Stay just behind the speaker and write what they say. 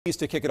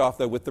Pleased to kick it off,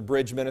 though, with the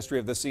Bridge Ministry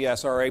of the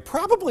CSRA,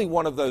 probably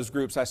one of those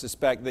groups I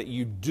suspect that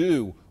you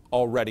do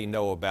already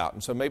know about.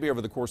 And so maybe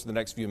over the course of the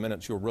next few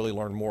minutes, you'll really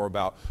learn more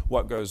about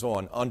what goes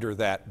on under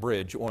that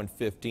bridge on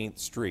 15th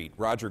Street.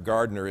 Roger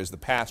Gardner is the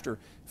pastor,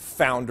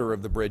 founder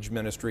of the Bridge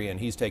Ministry, and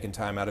he's taken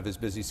time out of his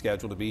busy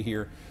schedule to be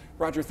here.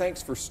 Roger,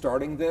 thanks for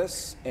starting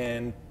this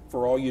and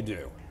for all you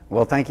do.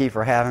 Well, thank you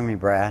for having me,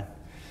 Brad.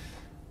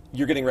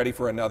 You're getting ready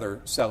for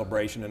another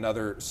celebration,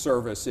 another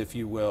service, if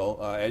you will,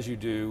 as you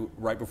do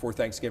right before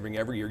Thanksgiving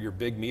every year. Your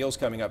big meal's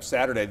coming up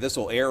Saturday. This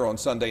will air on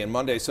Sunday and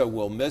Monday, so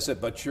we'll miss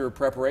it, but your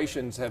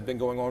preparations have been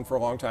going on for a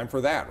long time for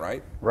that,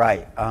 right?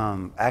 Right.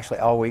 Actually,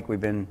 all week we've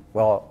been,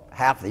 well,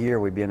 half the year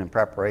we've been in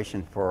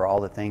preparation for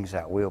all the things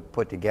that we'll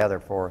put together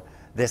for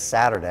this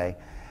Saturday.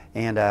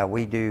 And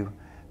we do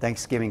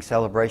Thanksgiving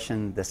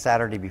celebration the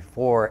Saturday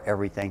before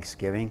every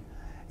Thanksgiving.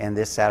 And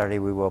this Saturday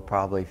we will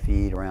probably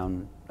feed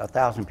around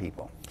 1,000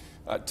 people.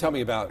 Tell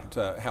me about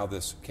how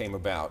this came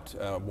about,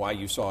 why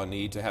you saw a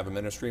need to have a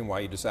ministry and why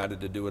you decided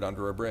to do it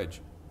under a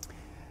bridge.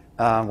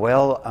 Brad,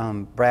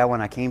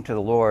 when I came to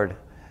the Lord,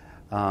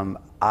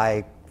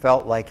 I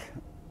felt like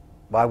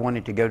I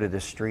wanted to go to the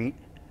street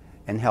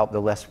and help the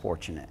less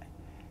fortunate.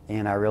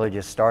 And I really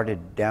just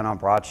started down on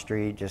Broad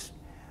Street, just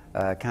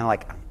kind of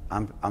like,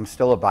 I'm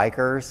still a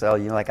biker, so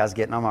like I was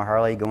getting on my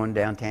Harley going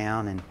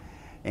downtown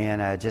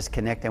and just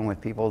connecting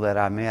with people that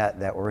I met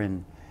that were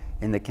in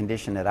the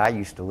condition that I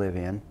used to live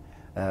in.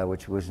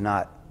 Which was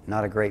not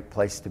a great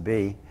place to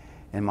be,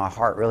 and my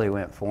heart really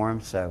went for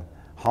them. So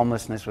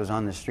homelessness was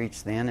on the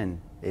streets then, and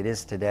it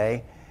is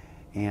today.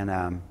 And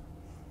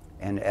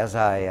as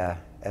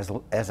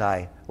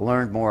I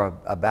learned more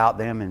about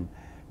them and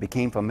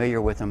became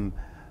familiar with them,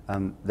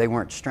 they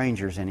weren't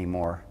strangers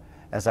anymore.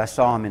 As I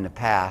saw them in the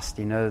past,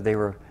 they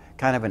were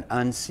kind of an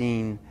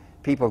unseen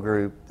people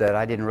group that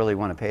I didn't really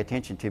want to pay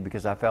attention to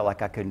because I felt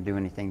like I couldn't do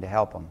anything to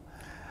help them.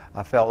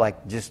 I felt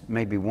like just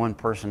maybe one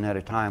person at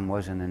a time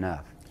wasn't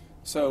enough.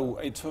 So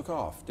it took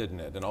off,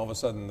 didn't it? And all of a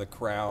sudden the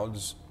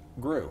crowds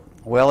grew.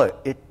 Well,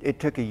 it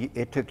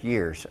took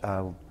years.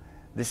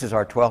 This is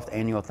our 12th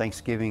annual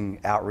Thanksgiving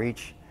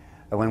outreach.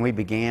 When we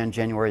began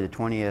January the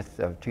 20th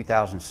of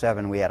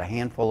 2007, we had a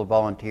handful of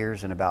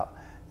volunteers and about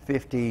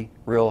 50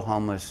 real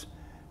homeless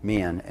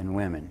men and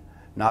women.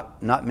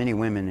 Not many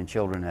women and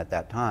children at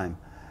that time,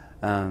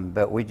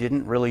 but we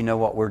didn't really know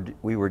what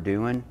we were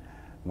doing.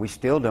 We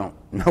still don't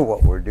know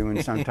what we're doing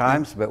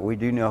sometimes, but we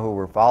do know who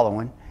we're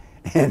following,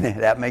 and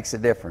that makes a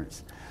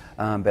difference.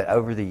 But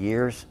over the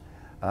years,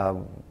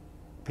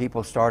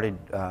 people started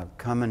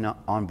coming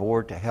on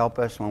board to help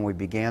us. When we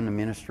began the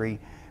ministry,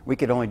 we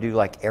could only do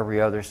like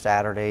every other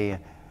Saturday,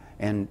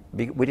 and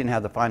we didn't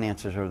have the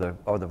finances or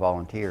the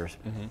volunteers.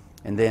 Mm-hmm.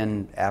 And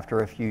then after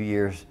a few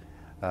years,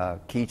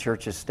 key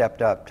churches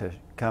stepped up to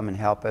come and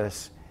help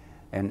us,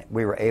 and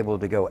we were able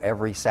to go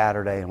every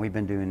Saturday, and we've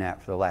been doing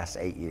that for the last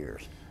 8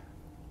 years.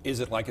 Is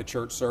it like a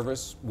church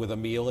service with a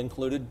meal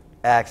included?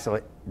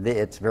 Actually,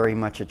 it's very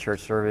much a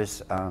church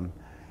service.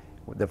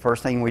 The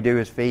first thing we do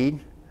is feed,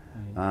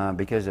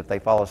 because if they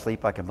fall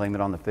asleep, I can blame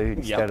it on the food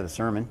instead of the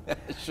sermon.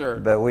 Sure.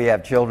 But we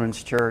have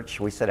children's church.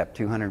 We set up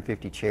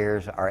 250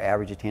 chairs. Our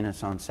average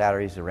attendance on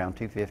Saturdays is around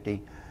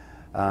 250.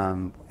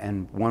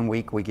 And one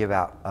week we give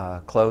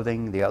out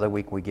clothing. The other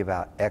week we give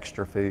out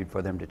extra food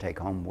for them to take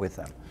home with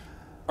them.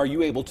 Are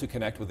you able to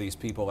connect with these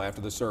people after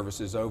the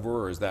service is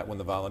over, or is that when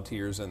the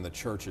volunteers and the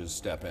churches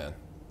step in?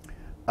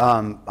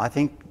 I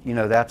think,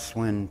 that's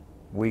when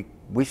we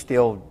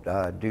still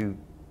do.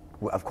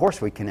 Of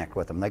course we connect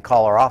with them. They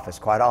call our office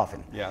quite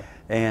often. Yeah.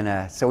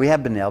 And so we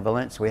have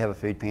benevolence. We have a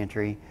food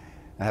pantry.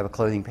 I have a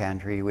clothing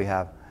pantry. We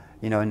have,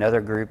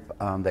 another group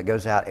that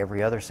goes out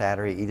every other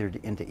Saturday, either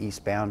into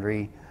East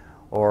Boundary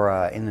or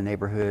in the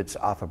neighborhoods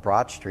off of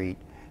Broad Street.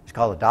 It's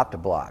called Adopt a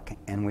Block,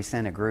 and we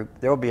send a group.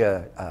 There will be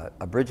a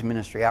Bridge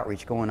Ministry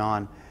outreach going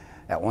on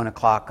at 1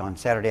 o'clock on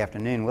Saturday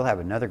afternoon. We'll have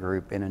another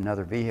group in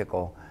another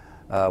vehicle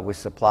with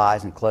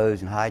supplies and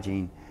clothes and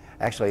hygiene,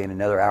 actually in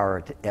another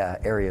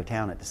area of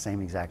town at the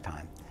same exact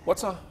time.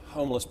 What's a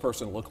homeless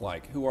person look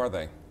like? Who are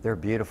they? They're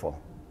beautiful.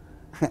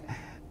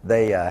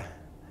 They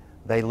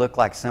look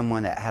like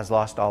someone that has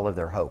lost all of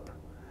their hope,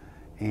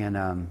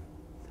 and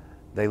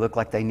they look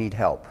like they need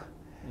help.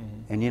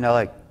 Mm-hmm. And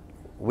like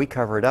we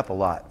cover it up a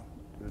lot,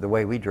 the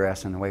way we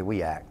dress and the way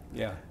we act.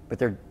 Yeah. But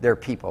they're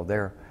people.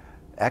 They're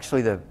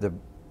actually the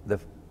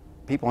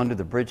people under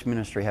the Bridge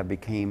Ministry have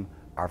become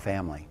our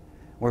family.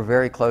 We're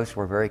very close.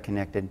 We're very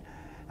connected.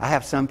 I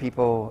have some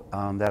people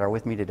that are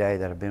with me today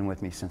that have been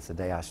with me since the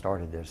day I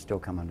started that still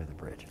come under the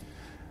bridge.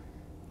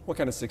 What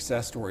kind of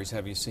success stories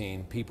have you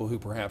seen? People who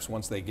perhaps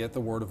once they get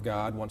the Word of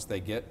God, once they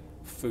get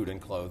food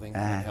and clothing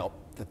and help,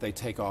 that they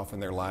take off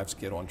and their lives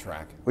get on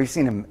track? We've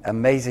seen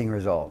amazing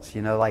results.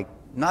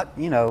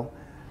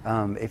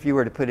 If you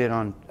were to put it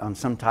on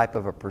some type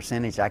of a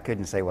percentage, I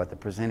couldn't say what the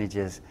percentage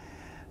is,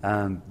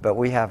 but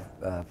we have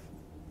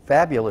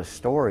fabulous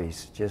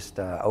stories just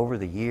over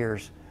the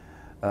years.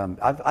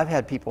 I've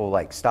had people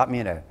like stop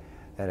me at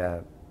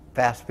a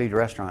fast food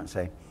restaurant and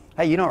say,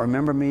 "Hey, you don't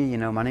remember me?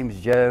 My name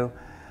is Joe.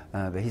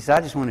 But he said,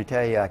 I just want to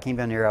tell you, I came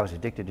down here, I was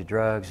addicted to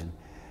drugs, and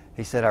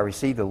he said, I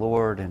received the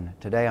Lord, and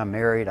today I'm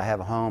married, I have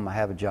a home, I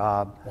have a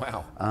job.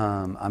 Wow.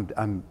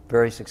 I'm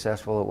very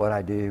successful at what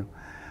I do.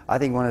 I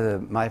think one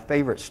of my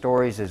favorite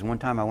stories is one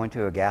time I went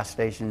to a gas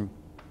station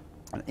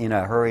in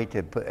a hurry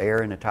to put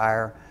air in the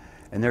tire,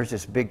 and there's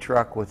this big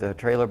truck with a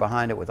trailer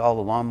behind it with all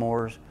the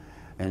lawnmowers,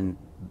 and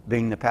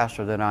being the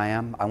pastor that I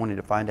am, I wanted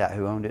to find out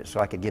who owned it so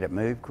I could get it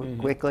moved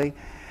quickly.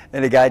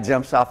 And the guy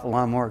jumps off the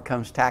lawnmower,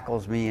 comes,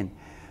 tackles me, and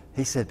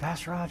he said,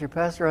 Pastor Roger,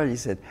 he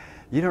said,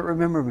 you don't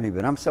remember me,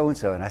 but I'm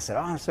so-and-so. And I said,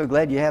 oh, I'm so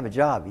glad you have a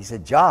job. He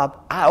said,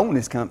 job? I own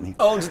this company.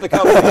 Owns the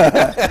company.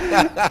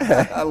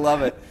 I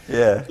love it.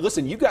 Yeah.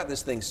 Listen, you got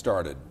this thing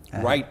started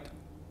right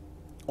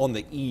on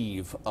the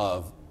eve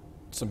of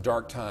some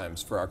dark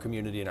times for our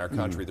community and our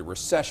country. The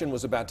recession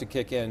was about to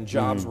kick in.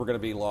 Jobs were going to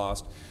be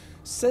lost.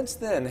 Since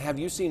then, have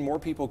you seen more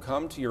people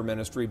come to your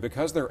ministry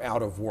because they're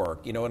out of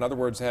work? You know, in other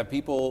words, have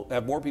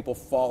more people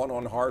fallen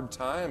on hard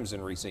times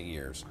in recent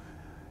years?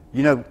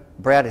 You know,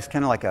 Brad, it's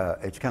kind of like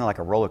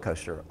a roller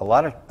coaster. A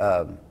lot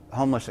of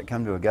homeless that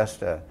come to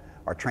Augusta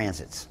are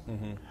transits.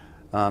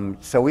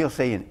 So we've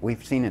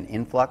seen an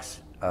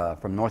influx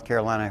from North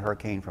Carolina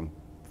hurricane, from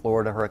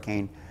Florida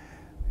hurricane.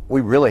 We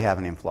really have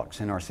an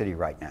influx in our city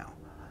right now.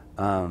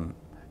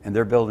 And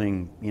they're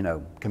building, you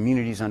know,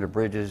 communities under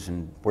bridges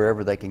and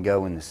wherever they can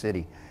go in the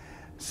city.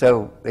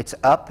 So it's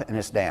up and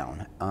it's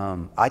down.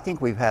 I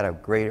think we've had a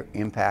greater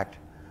impact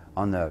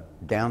on the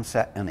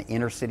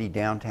inner city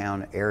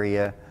downtown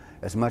area,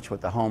 as much with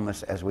the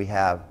homeless as we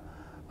have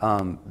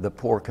the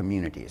poor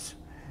communities.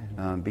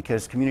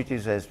 Because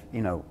communities, as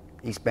you know,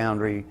 East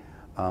Boundary,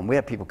 we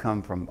have people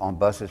come on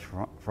buses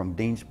from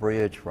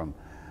Deansbridge, from,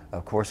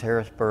 of course,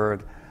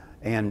 Harrisburg,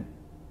 and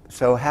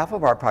so half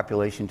of our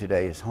population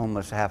today is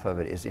homeless, half of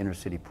it is inner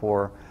city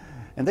poor,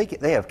 and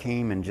they have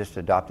came and just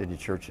adopted the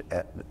church,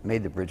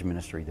 made the Bridge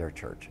Ministry their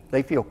church.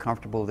 They feel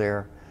comfortable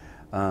there,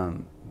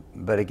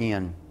 but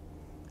again,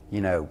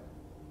 you know,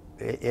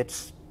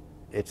 it's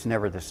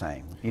never the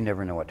same. You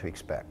never know what to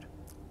expect.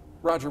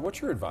 Roger, what's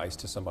your advice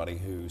to somebody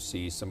who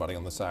sees somebody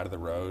on the side of the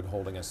road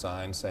holding a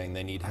sign saying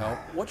they need help?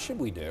 What should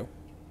we do?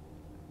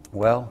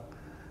 Well,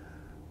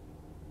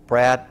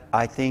 Brad,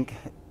 I think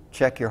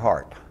check your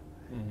heart,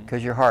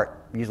 because your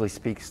heart usually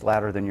speaks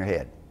louder than your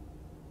head.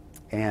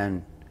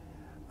 And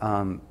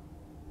some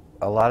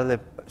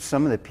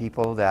of the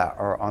people that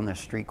are on the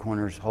street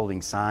corners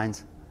holding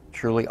signs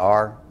truly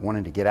are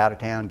wanting to get out of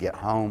town, get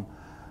home.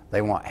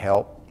 They want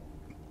help.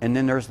 And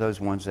then there's those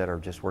ones that are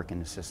just working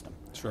the system.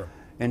 Sure.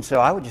 And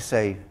so I would just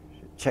say,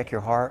 check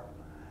your heart.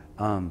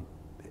 And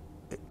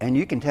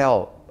you can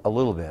tell a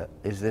little bit,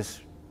 is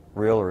this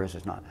real or is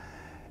this not?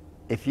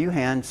 If you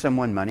hand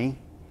someone money,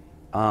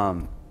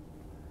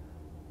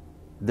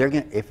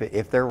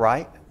 if they're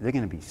right, they're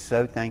going to be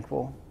so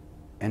thankful.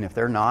 And if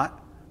they're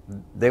not,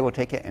 they will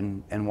take it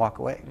and walk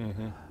away.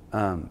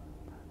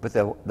 But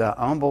the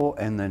humble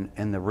and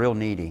the real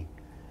needy,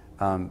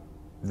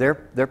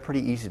 they're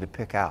pretty easy to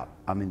pick out.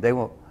 I mean, they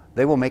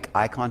will make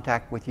eye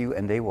contact with you,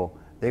 and they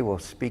will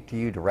speak to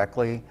you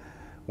directly.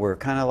 We're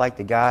kind of like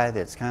the guy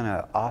that's kind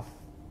of off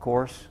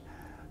course,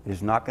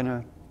 is not going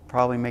to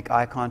probably make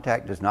eye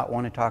contact, does not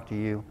want to talk to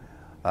you.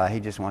 He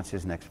just wants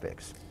his next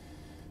fix.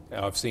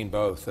 Now, I've seen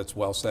both. That's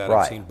well said.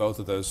 Right. I've seen both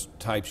of those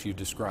types you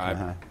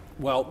described.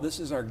 Well, this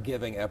is our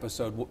giving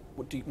episode.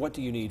 What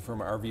do you need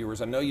from our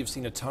viewers? I know you've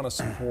seen a ton of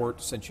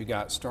support since you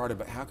got started,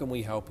 but how can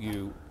we help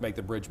you make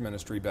the Bridge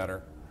Ministry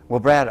better?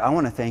 Well, Brad, I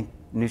want to thank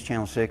News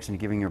Channel 6 and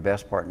Giving Your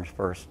Best Partners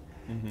first,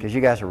 because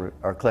you guys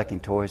are collecting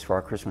toys for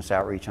our Christmas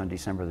outreach on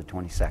December the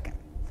 22nd.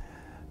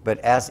 But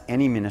as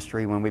any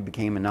ministry, when we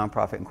became a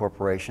nonprofit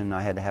incorporation,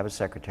 I had to have a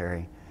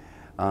secretary.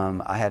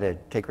 I had to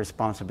take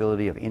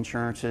responsibility of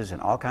insurances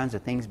and all kinds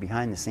of things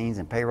behind the scenes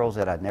and payrolls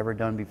that I'd never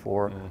done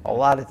before, a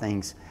lot of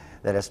things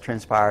that has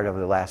transpired over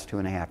the last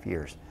 2.5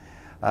 years.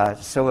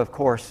 So, of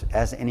course,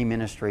 as any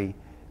ministry,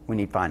 we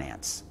need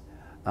finance.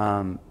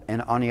 And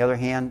on the other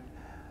hand,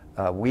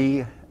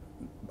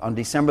 on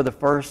December the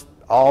 1st,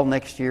 all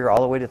next year,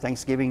 all the way to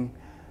Thanksgiving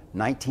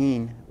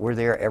 19, we're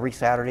there every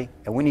Saturday,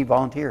 and we need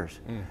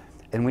volunteers.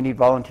 And we need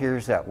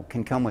volunteers that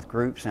can come with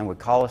groups and would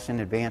call us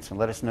in advance and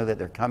let us know that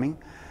they're coming,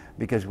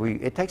 because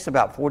it takes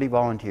about 40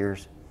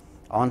 volunteers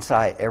on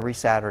site every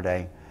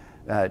Saturday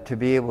to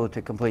be able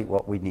to complete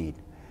what we need.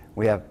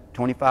 We have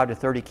 25 to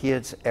 30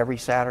 kids every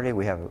Saturday.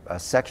 We have a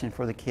section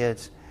for the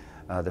kids.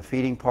 The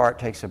feeding part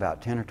takes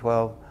about 10 or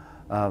 12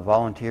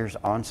 volunteers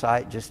on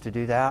site just to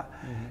do that.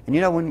 And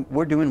you know, when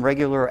we're doing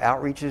regular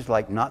outreaches,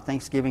 like not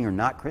Thanksgiving or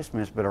not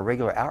Christmas, but a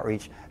regular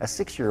outreach, a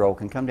 6-year-old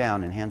can come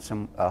down and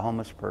hand a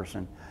homeless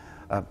person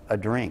a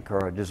drink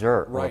or a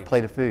dessert or a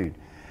plate of food.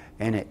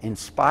 And it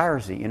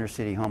inspires the inner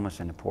city homeless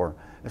and the poor,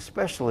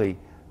 especially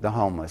the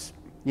homeless.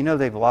 You know,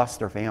 they've lost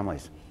their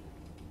families.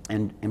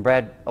 And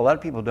Brad, a lot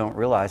of people don't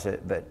realize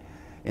it, but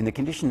in the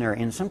condition they're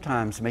in,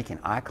 sometimes making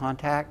eye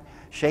contact,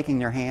 shaking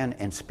their hand,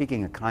 and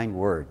speaking a kind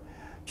word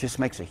just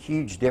makes a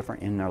huge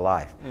difference in their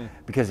life.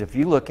 Because if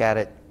you look at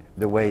it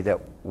the way that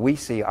we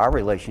see our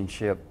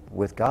relationship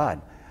with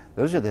God,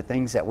 those are the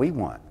things that we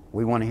want.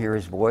 We want to hear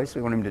his voice.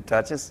 We want him to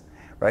touch us,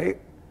 right?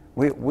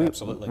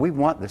 Absolutely. We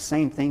want the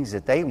same things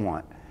that they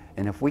want.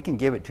 And if we can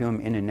give it to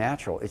them in the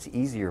natural, it's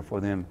easier for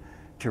them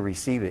to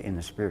receive it in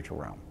the spiritual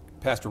realm.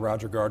 Pastor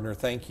Roger Gardner,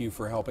 thank you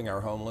for helping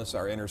our homeless,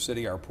 our inner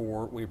city, our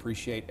poor. We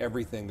appreciate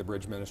everything the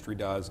Bridge Ministry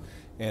does,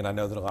 and I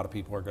know that a lot of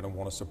people are going to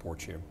want to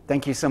support you.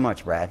 Thank you so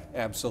much, Brad.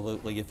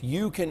 Absolutely. If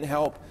you can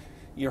help,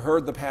 you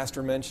heard the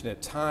pastor mention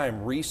it,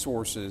 time,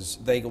 resources,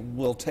 they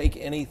will take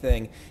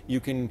anything. You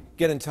can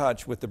get in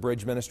touch with the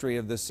Bridge Ministry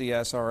of the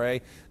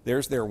CSRA.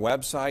 There's their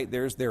website,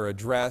 there's their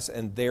address,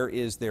 and there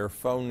is their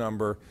phone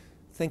number.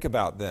 Think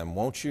about them,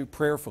 won't you,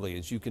 prayerfully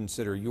as you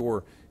consider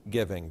your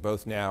giving,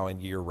 both now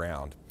and year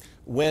round.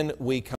 When we come